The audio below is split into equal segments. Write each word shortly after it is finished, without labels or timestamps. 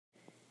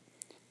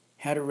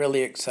Had a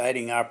really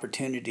exciting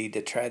opportunity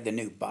to try the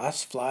new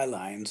Boss Fly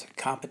Lines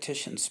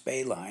competition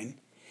Spey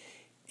line,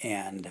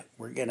 and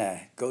we're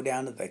gonna go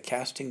down to the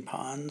casting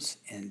ponds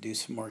and do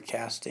some more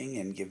casting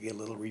and give you a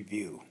little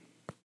review.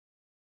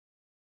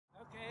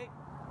 Okay,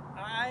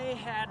 I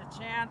had a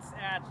chance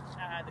at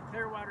the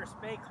Clearwater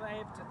Spey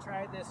Clave to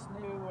try this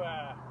new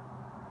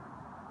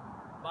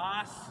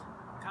Boss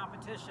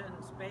competition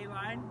Spey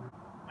line.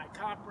 My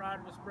comp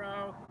rod was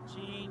broke.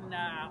 Gene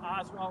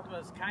Oswald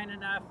was kind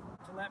enough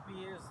to let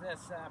me use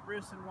this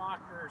Bruce &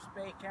 Walker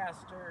Spey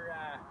caster,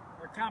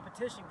 or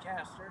competition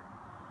caster,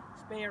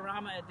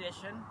 Spey-orama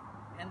edition,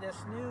 and this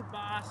new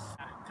Boss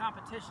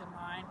competition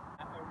line.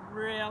 A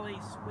really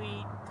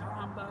sweet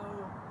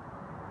combo,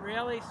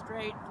 really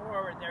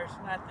straightforward. There's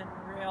nothing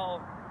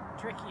real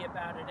tricky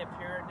about it. If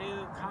you're a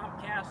new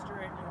comp caster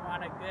and you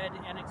want a good,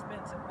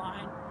 inexpensive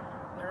line,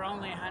 they're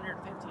only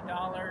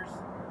 $150.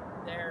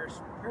 They're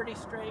pretty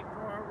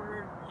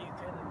straightforward. You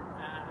can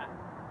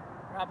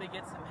probably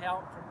get some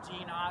help from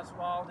Gene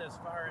Oswald as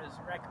far as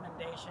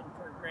recommendation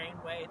for grain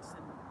weights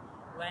and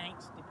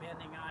lengths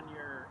depending on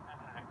your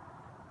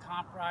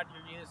comp rod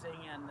you're using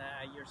and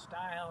your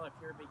style, if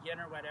you're a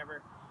beginner,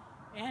 whatever.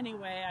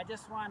 Anyway, I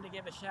just wanted to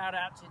give a shout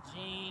out to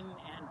Gene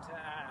and to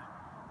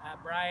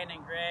Brian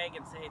and Greg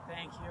and say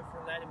thank you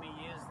for letting me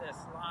use this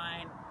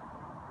line.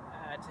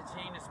 To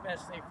Gene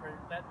especially for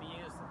letting me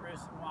use the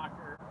Bruce &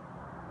 Walker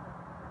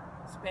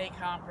Spey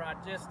comp rod.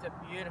 Just a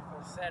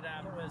beautiful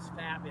setup. It was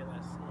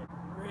fabulous.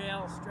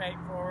 Real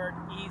straightforward,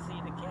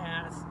 easy to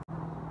cast.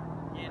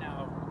 You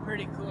know,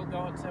 pretty cool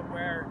going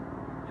somewhere,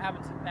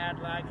 having some bad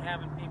luck,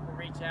 having people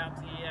reach out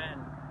to you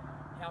and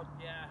help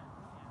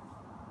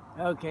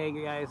you. Okay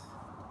guys,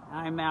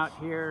 I'm out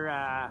here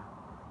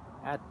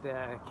at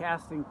the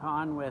casting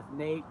pond with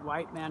Nate.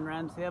 Whiteman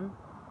runs him.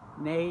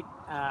 Nate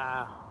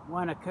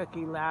won a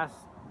cookie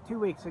 2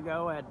 weeks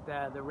ago at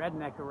the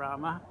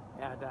Redneck-orama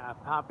at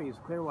Poppy's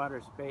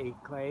Clearwater Spey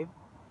Clave,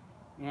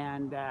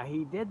 and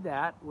he did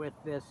that with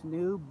this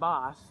new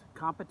Boss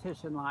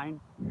competition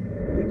line.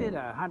 He did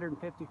a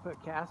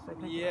 150-foot cast, I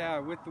think. Yeah,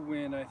 with the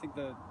wind. I think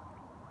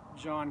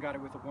John got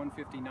it with a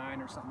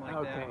 159 or something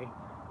like that. Okay.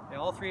 Yeah,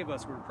 all three of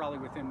us were probably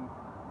within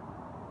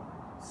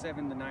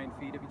 7 to 9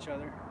 feet of each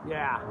other.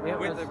 Yeah,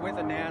 with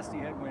a nasty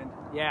headwind.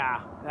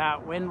 Yeah,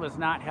 that wind was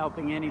not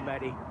helping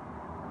anybody,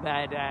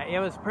 but it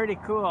was pretty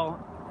cool.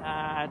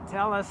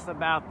 Tell us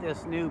about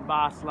this new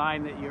Boss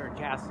line that you're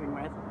casting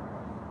with.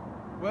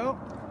 Well,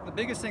 the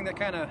biggest thing that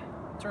kind of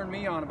turned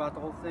me on about the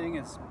whole thing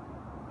is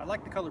I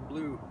like the color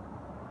blue.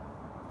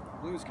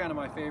 Blue is kind of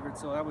my favorite,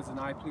 so that was an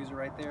eye pleaser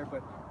right there.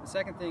 But the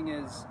second thing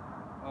is,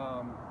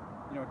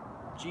 you know,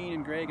 Gene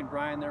and Greg and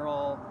Brian, they're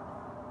all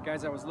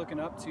guys I was looking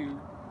up to,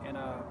 and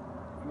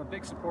I'm a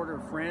big supporter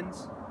of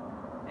friends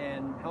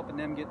and helping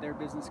them get their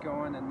business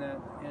going. And to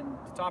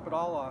top it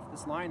all off,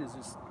 this line is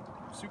just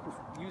super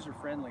user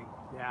friendly.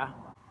 Yeah.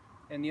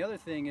 And the other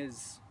thing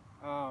is,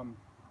 you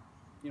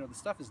know, the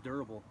stuff is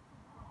durable.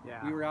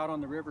 Yeah. We were out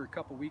on the river a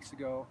couple weeks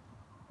ago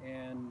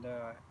and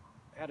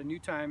had a new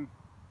time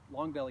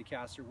long belly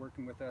caster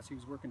working with us. He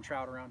was working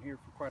trout around here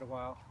for quite a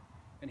while,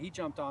 and he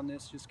jumped on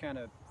this just kind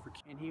of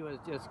and he was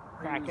just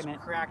cracking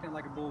it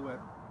like a bullwhip.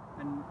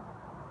 And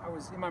I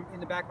was in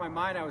the back of my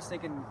mind, I was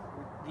thinking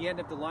the end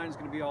of the line is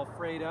going to be all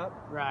frayed up.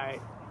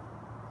 Right.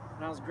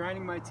 And I was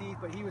grinding my teeth,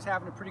 but he was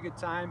having a pretty good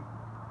time.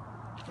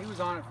 He was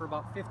on it for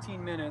about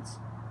 15 minutes,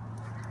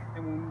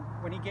 and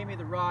when he gave me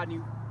the rod and he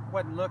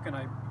wasn't looking,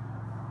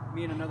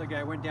 me and another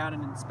guy went down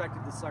and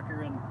inspected the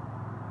sucker, and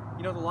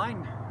you know, the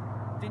line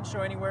didn't show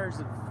anywhere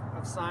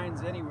of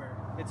signs anywhere.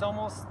 It's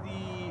almost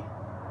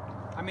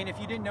I mean, if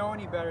you didn't know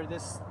any better, the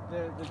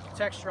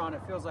texture on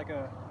it feels like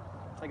a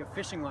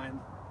fishing line.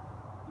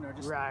 You know,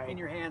 just right in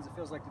your hands, it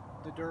feels like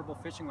the durable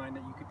fishing line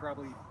that you could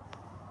probably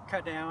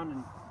cut down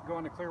and go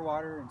into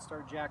Clearwater and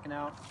start jacking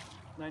out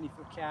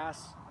 90-foot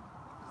casts.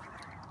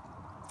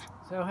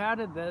 So how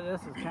did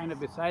this is kind of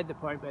beside the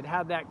point, but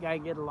how'd that guy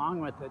get along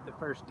with it the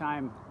first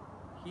time?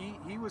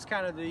 He was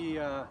kind of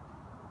the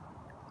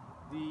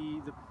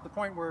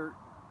point where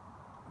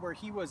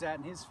he was at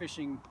in his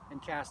fishing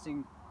and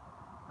casting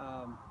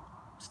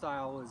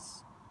style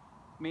was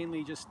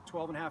mainly just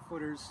 12.5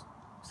 footers,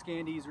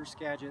 scandies or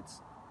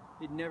skagits.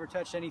 He'd never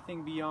touched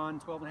anything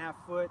beyond 12.5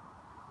 foot.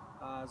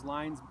 His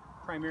lines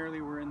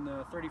primarily were in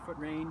the 30-foot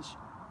range,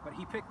 but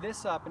he picked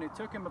this up and it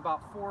took him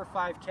about 4 or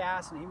 5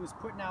 casts, and he was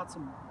putting out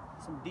some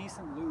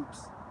decent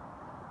loops.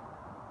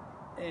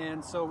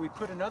 And so we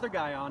put another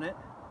guy on it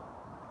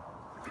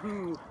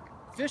who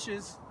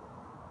fishes,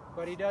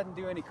 but he doesn't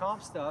do any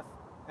comp stuff,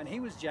 and he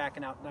was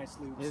jacking out nice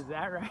loops. Is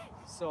that right?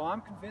 So I'm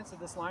convinced that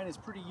this line is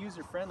pretty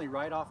user friendly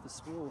right off the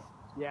spool.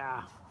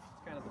 Yeah.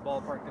 It's kind of the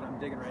ballpark that I'm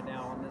digging right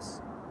now on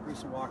this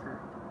Bruce &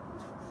 Walker.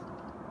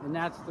 And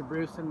that's the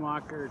Bruce &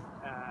 Walker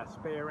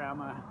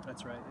Spey-orama.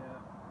 That's right,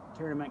 yeah.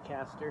 Tournament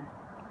caster.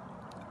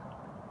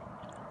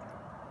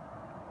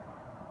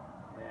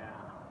 Yeah.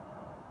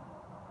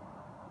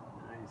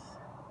 Nice.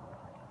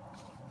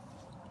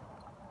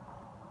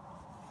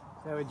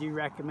 So would you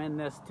recommend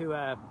this to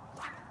a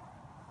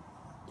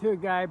to a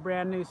guy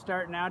brand new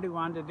starting out who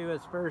wanted to do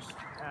his first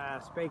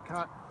Spey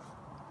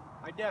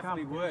I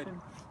definitely would,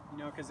 competition? you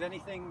know, because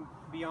anything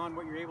beyond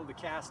what you're able to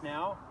cast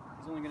now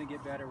is only going to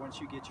get better once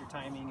you get your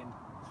timing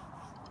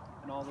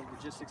and all the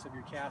logistics of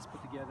your cast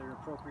put together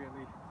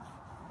appropriately.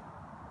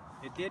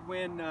 It did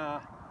win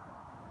down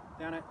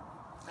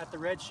at the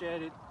Red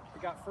Shed. It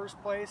got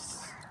first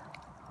place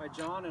by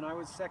John, and I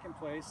was second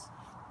place.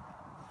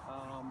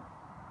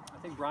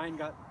 I think Brian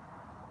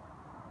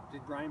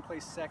did Brian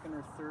place second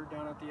or third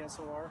down at the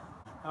SOR?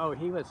 Oh,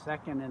 he was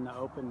second in the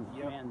open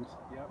men's.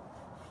 Yep.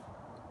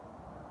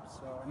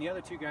 So, and the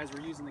other two guys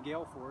were using the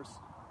Gale Force.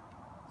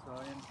 So,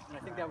 and I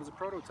think that was a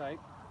prototype.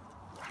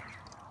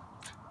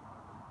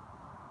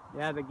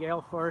 Yeah, the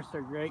Gale Force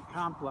are great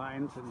comp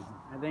lines, and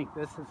I think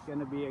this is going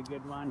to be a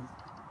good one.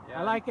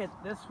 Yeah. I like it.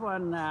 This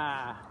one,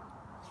 I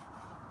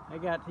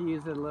got to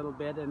use it a little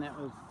bit, and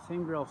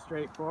seemed real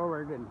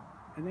straightforward. And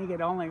I think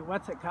it only,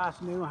 what's it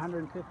cost new?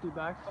 150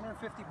 bucks?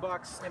 150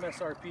 bucks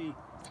MSRP.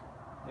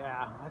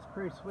 Yeah, that's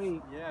pretty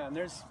sweet. Yeah, and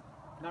there's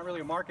not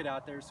really a market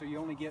out there, so you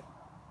only get,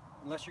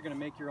 unless you're going to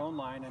make your own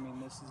line. I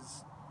mean, this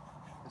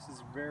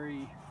is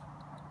very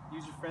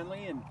user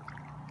friendly, and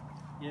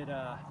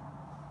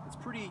it's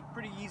pretty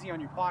easy on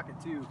your pocket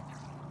too,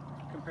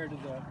 compared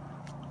to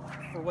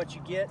for what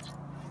you get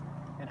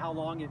and how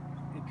long it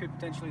could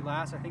potentially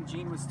last. I think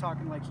Gene was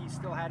talking like he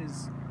still had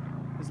his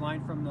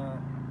line from the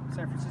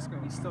San Francisco,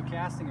 and he's still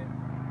casting it.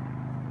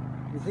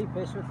 Does he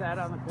fish with that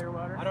on the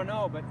Clearwater? I don't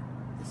know, but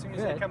as soon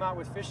as they come out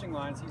with fishing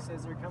lines, he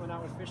says they're coming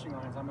out with fishing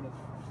lines. I'm gonna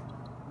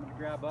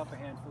grab up a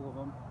handful of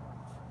them.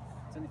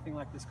 It's anything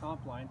like this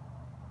comp line.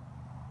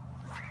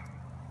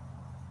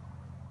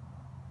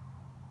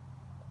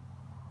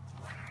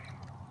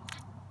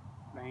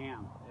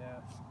 Bam.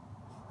 Yeah.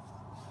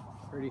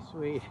 Pretty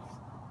sweet.